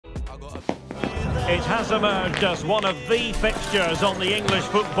It has emerged as one of the fixtures on the English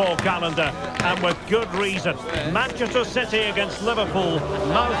football calendar, and with good reason. Manchester City against Liverpool,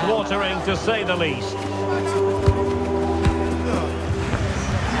 mouth-watering to say the least.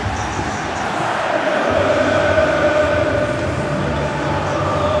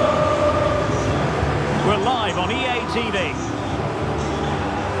 We're live on EA TV.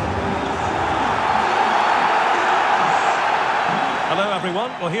 Hello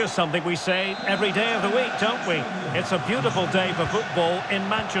everyone. Well, here's something we say every day of the week, don't we? It's a beautiful day for football in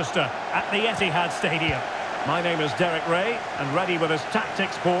Manchester at the Etihad Stadium. My name is Derek Ray, and ready with his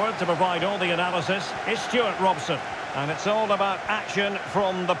tactics board to provide all the analysis is Stuart Robson. And it's all about action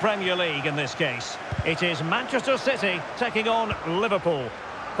from the Premier League in this case. It is Manchester City taking on Liverpool.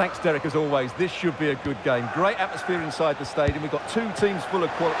 Thanks, Derek, as always. This should be a good game. Great atmosphere inside the stadium. We've got two teams full of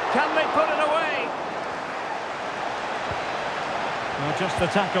quality. Can they put it away? Well, just the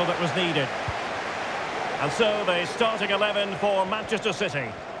tackle that was needed. And so the starting 11 for Manchester City.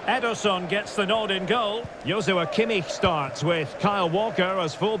 Ederson gets the nod in goal. Joshua Kimmich starts with Kyle Walker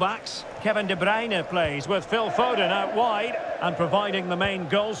as fullbacks. Kevin De Bruyne plays with Phil Foden out wide. And providing the main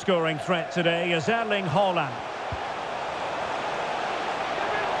goal-scoring threat today is Erling Haaland.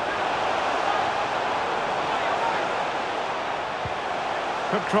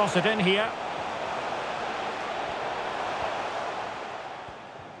 Could cross it in here.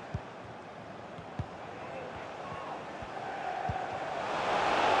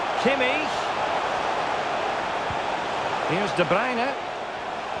 Kimmich. Here's De Bruyne.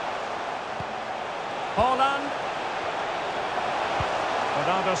 Haaland.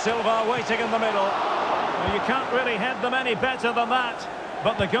 Bernardo Silva waiting in the middle. Well, you can't really head them any better than that.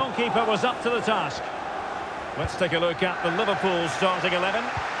 But the goalkeeper was up to the task. Let's take a look at the Liverpool starting 11.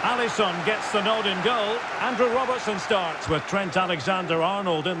 Alisson gets the nod in goal. Andrew Robertson starts with Trent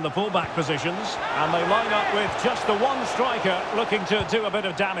Alexander-Arnold in the fullback positions. And they line up with just the one striker looking to do a bit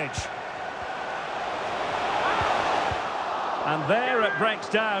of damage. And there it breaks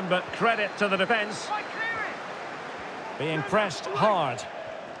down, but credit to the defence. Being pressed hard.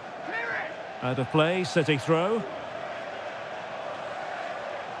 Out of play, City throw.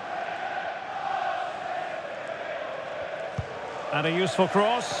 And a useful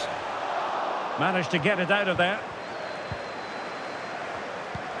cross. Managed to get it out of there.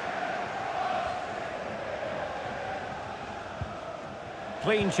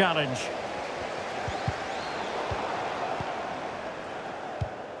 Clean challenge.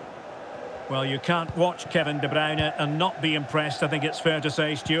 Well, you can't watch Kevin De Bruyne and not be impressed, I think it's fair to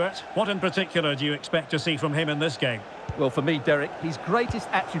say, Stuart. What in particular do you expect to see from him in this game? Well, for me, Derek, his greatest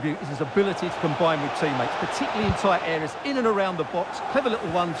attribute is his ability to combine with teammates, particularly in tight areas, in and around the box, clever little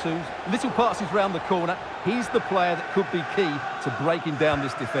 1-2s, little passes round the corner. He's the player that could be key to breaking down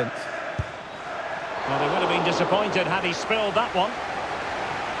this defence. Well, they would have been disappointed had he spilled that one.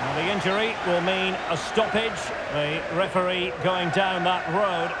 Well, the injury will mean a stoppage. The referee going down that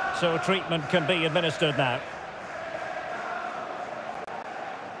road, so treatment can be administered now.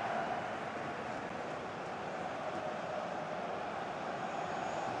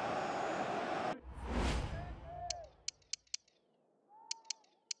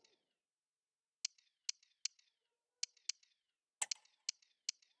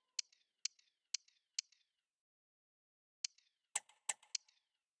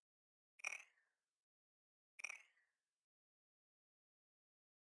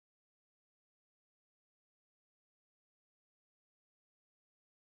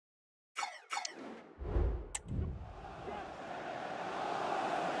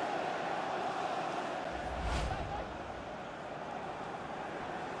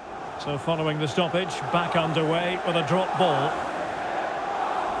 So following the stoppage, back underway with a drop ball.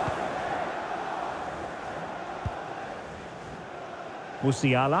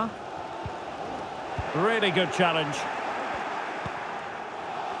 Musiala. Really good challenge.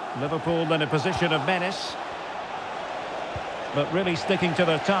 Liverpool in a position of menace, but really sticking to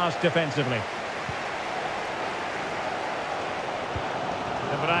their task defensively.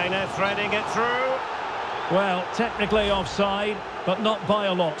 De Bruyne threading it through. Well, technically offside, but not by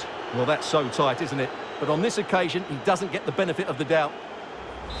a lot. Well, that's so tight, isn't it? But on this occasion, he doesn't get the benefit of the doubt.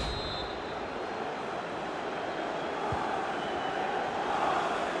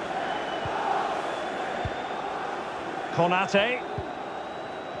 Konate.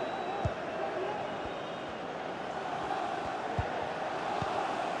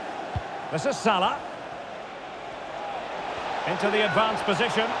 This is Salah. Into the advanced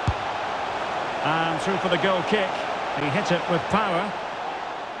position. And through for the goal kick. He hit it with power.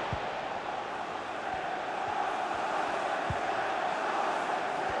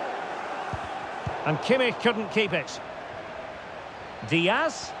 And Kimmich couldn't keep it.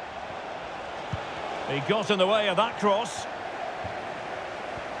 Diaz. He got in the way of that cross.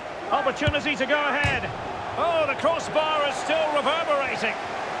 Opportunity to go ahead. Oh, the crossbar is still reverberating.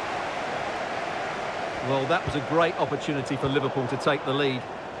 Well, that was a great opportunity for Liverpool to take the lead.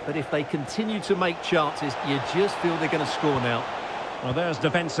 But if they continue to make chances, you just feel they're going to score now. Well, there's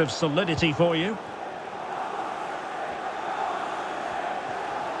defensive solidity for you.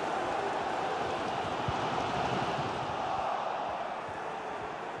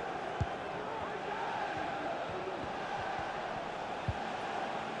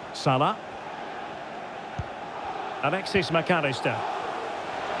 Salah. Alexis McAllister.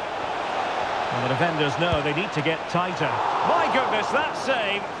 Well, the defenders know they need to get tighter. My goodness, that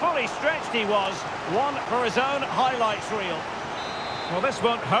save. Fully stretched he was. One for his own highlights reel. Well, this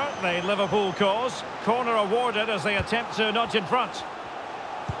won't hurt the Liverpool cause. Corner awarded as they attempt to nudge in front.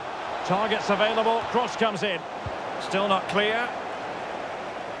 Targets available. Cross comes in. Still not clear.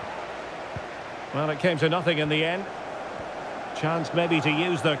 Well, it came to nothing in the end. Chance maybe to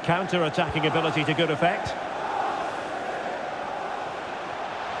use their counter-attacking ability to good effect.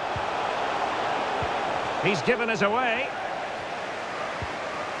 He's given us away.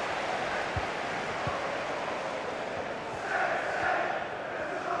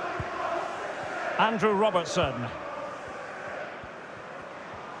 Andrew Robertson.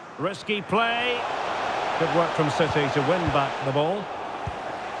 Risky play. Good work from City to win back the ball.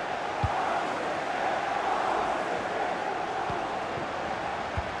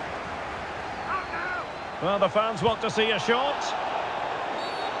 Well, the fans want to see a shot.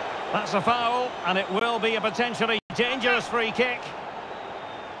 That's a foul, and it will be a potentially dangerous free kick.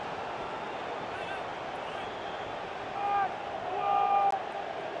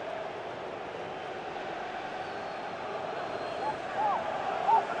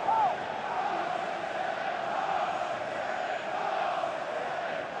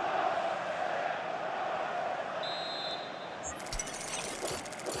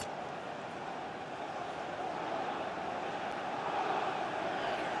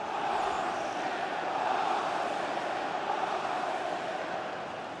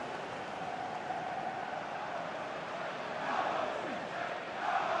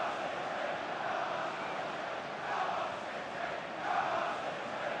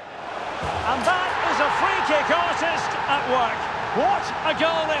 And that is a free-kick artist at work. What a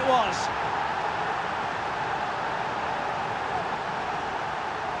goal it was!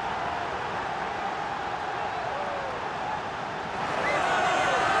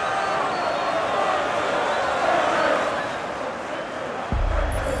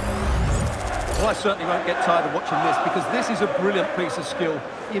 Well, I certainly won't get tired of watching this because this is a brilliant piece of skill.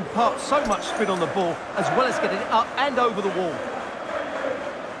 He imparts so much spin on the ball as well as getting it up and over the wall.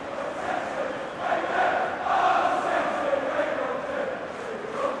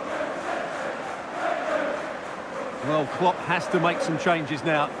 Well, Klopp has to make some changes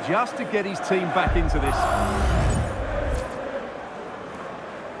now, just to get his team back into this.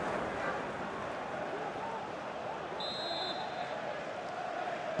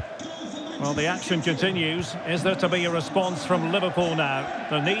 Well, the action continues. Is there to be a response from Liverpool now?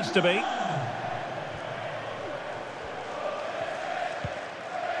 There needs to be.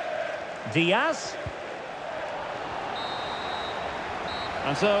 Diaz.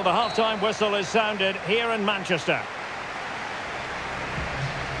 And so the half-time whistle is sounded here in Manchester.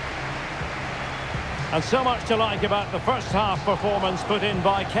 And so much to like about the first half performance put in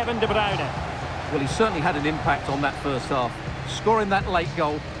by Kevin De Bruyne. Well, he certainly had an impact on that first half, scoring that late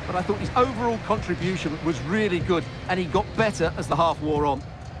goal, but I thought his overall contribution was really good, and he got better as the half wore on.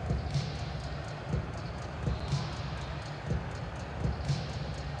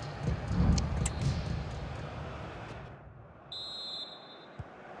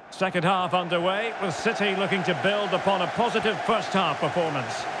 Second half underway, with City looking to build upon a positive first half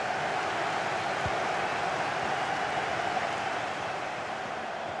performance.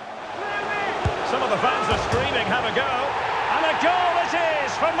 Some of the fans are screaming, have a go. And a goal it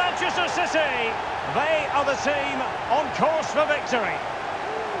is for Manchester City. They are the team on course for victory.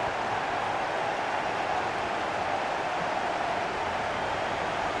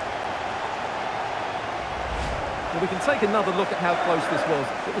 Well, we can take another look at how close this was.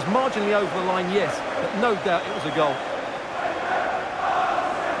 It was marginally over the line, yes, but no doubt it was a goal.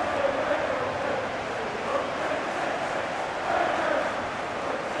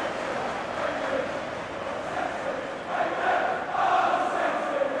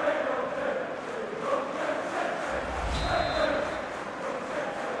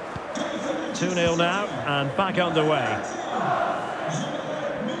 Two 2-0 now, and back underway.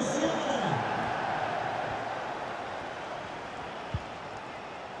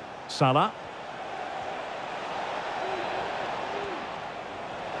 Salah.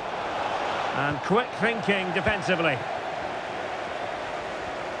 And quick thinking defensively.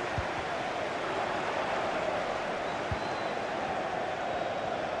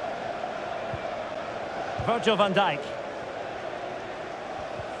 Virgil van Dijk.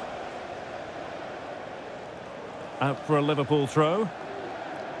 Out for a Liverpool throw.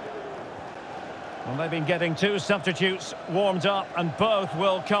 Well, they've been getting two substitutes warmed up, and both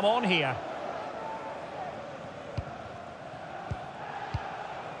will come on here.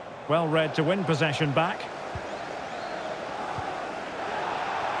 Well read to win possession back.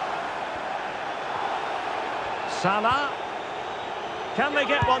 Salah. Can they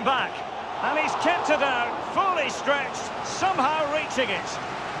get one back? And he's kept it out, fully stretched, somehow reaching it.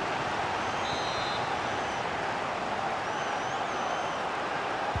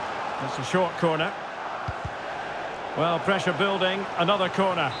 It's a short corner. Well, pressure building, another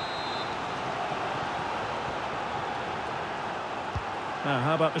corner. Now,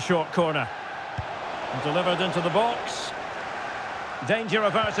 how about the short corner? And delivered into the box. Danger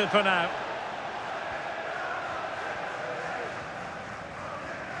averted for now.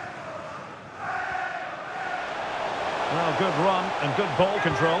 Well, good run and good ball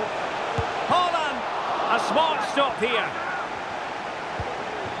control. Haaland! A smart stop here.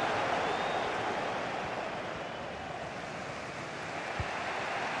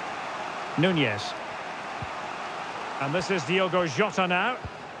 Nunez. And this is Diogo Jota now.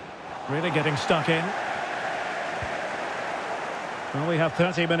 Really getting stuck in. Well, we have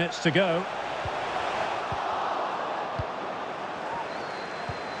 30 minutes to go.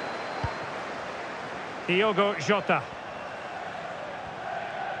 Diogo Jota.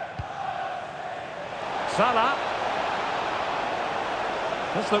 Salah.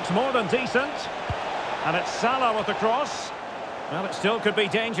 This looks more than decent. And it's Salah with the cross. Well, it still could be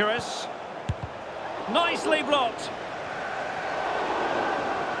dangerous. Nicely blocked.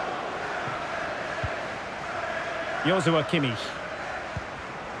 Joshua Kimmich.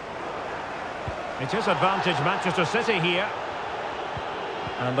 It is advantage Manchester City here.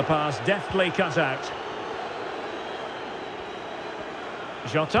 And the pass deftly cut out.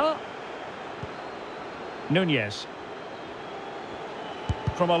 Jota. Nunez.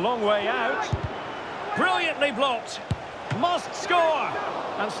 From a long way out. Brilliantly blocked. Must score.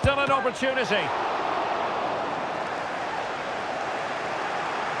 And still an opportunity.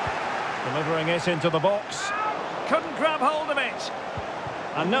 Delivering it into the box. Couldn't grab hold of it.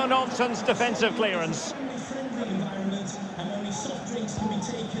 And no-nonsense defensive clearance.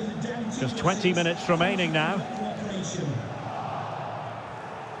 Just 20 minutes remaining now.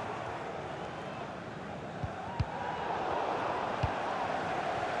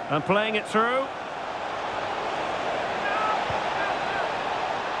 And playing it through.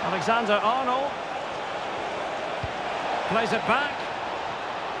 Alexander-Arnold. Plays it back.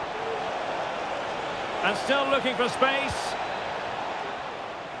 And still looking for space.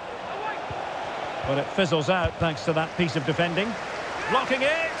 But it fizzles out thanks to that piece of defending. Blocking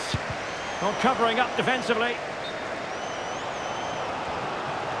it. Not covering up defensively.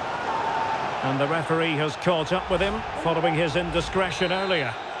 And the referee has caught up with him following his indiscretion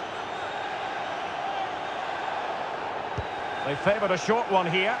earlier. They favoured a short one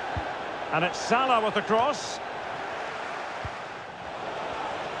here. And it's Salah with the cross.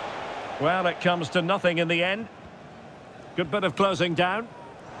 Well, it comes to nothing in the end. Good bit of closing down.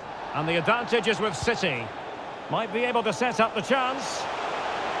 And the advantage is with City. Might be able to set up the chance.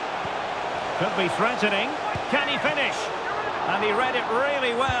 Could be threatening. Can he finish? And he read it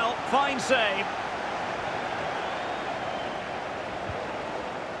really well. Fine save.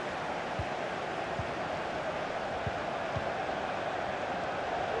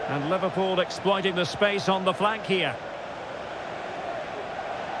 And Liverpool exploiting the space on the flank here.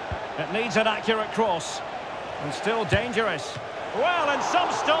 It needs an accurate cross. And still dangerous. Well, in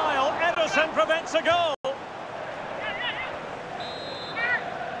some style, Ederson prevents a goal.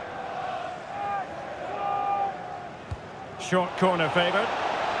 Short corner favoured.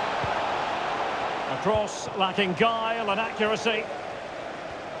 A cross lacking guile and accuracy.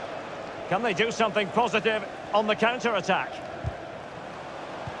 Can they do something positive on the counter-attack?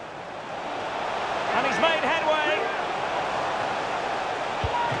 And he's made headway.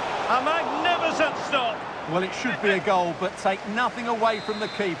 A magnificent stop. Well, it should be a goal, but take nothing away from the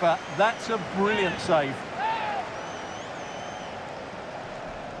keeper. That's a brilliant save.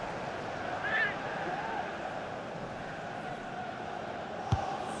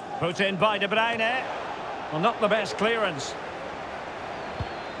 Put in by De Bruyne. Well, not the best clearance.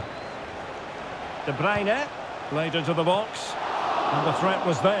 De Bruyne played into the box. And the threat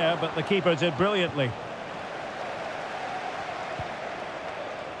was there, but the keeper did brilliantly.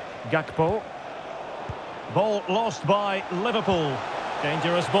 Gakpo. Ball lost by Liverpool.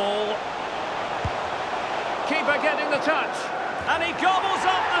 Dangerous ball. Keeper getting the touch. And he gobbles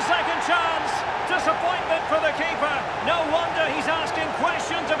up the second chance. Disappointment for the keeper. No wonder he's asking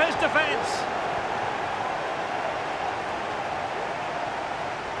questions of his defence.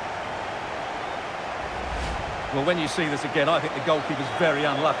 Well, when you see this again, I think the goalkeeper's very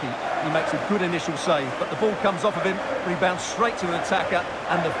unlucky. He makes a good initial save, but the ball comes off of him, rebounds straight to an attacker,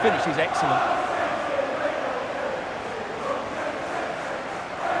 and the finish is excellent.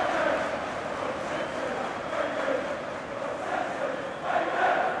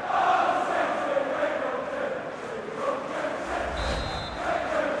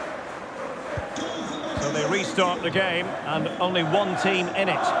 So they restart the game, and only one team in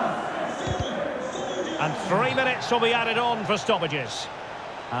it. And 3 minutes will be added on for stoppages.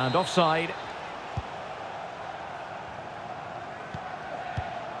 And offside.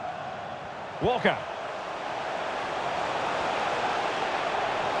 Walker.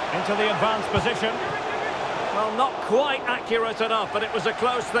 Into the advanced position. Well, not quite accurate enough, but it was a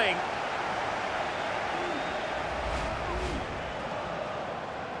close thing.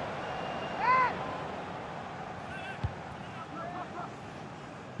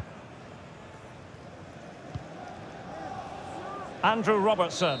 Andrew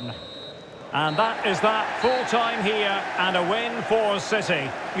Robertson. And that is that, full time here and a win for City.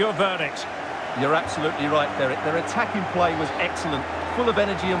 Your verdict? You're absolutely right, Derek. Their attacking play was excellent, full of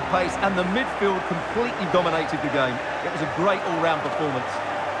energy and pace, and the midfield completely dominated the game. It was a great all-round performance.